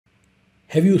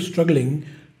Have you struggling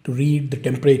to read the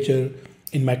temperature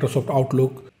in Microsoft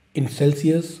Outlook in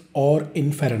Celsius or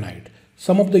in Fahrenheit?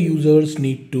 Some of the users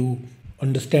need to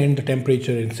understand the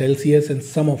temperature in Celsius and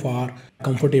some of are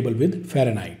comfortable with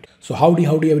Fahrenheit. So howdy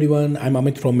everyone, I'm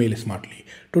Amit from Mail Smartly.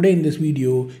 Today in this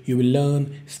video, you will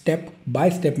learn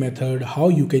step-by-step method how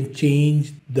you can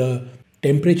change the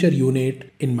temperature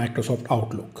unit in Microsoft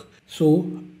Outlook. So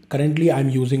currently I'm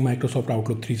using Microsoft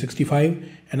Outlook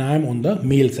 365 and I'm on the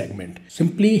mail segment.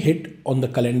 Simply hit on the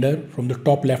calendar from the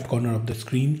top left corner of the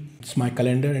screen. It's my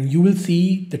calendar and you will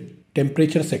see the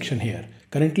temperature section here.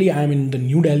 Currently I'm in the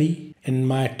New Delhi and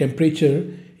my temperature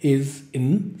is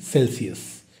in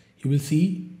Celsius. You will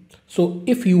see. So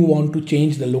if you want to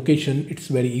change the location, it's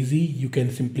very easy. You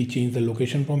can simply change the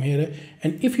location from here.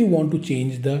 And if you want to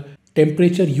change the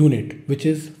temperature unit, which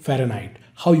is Fahrenheit,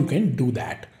 how you can do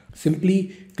that?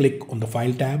 Simply click on the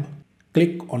File tab,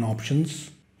 click on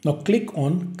Options. Now click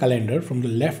on Calendar from the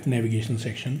left navigation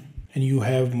section and you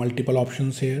have multiple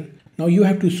options here. Now you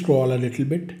have to scroll a little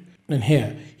bit and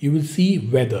here you will see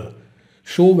Weather.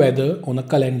 Show weather on a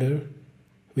calendar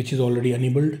which is already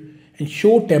enabled and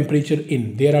show temperature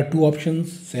in. There are two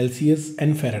options, Celsius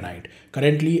and Fahrenheit.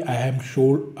 Currently I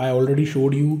already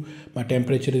showed you my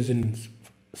temperature is in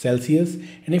Celsius,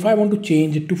 and if I want to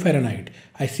change it to Fahrenheit,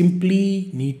 I simply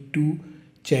need to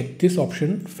check this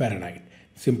option Fahrenheit.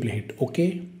 Simply hit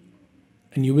OK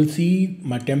and you will see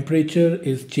my temperature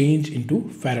is changed into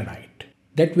Fahrenheit.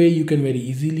 That way you can very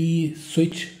easily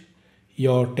switch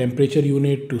your temperature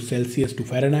unit to Celsius to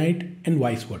Fahrenheit and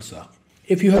vice versa.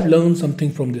 If you have learned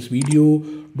something from this video,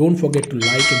 don't forget to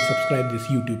like and subscribe this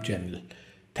YouTube channel.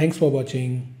 Thanks for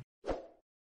watching.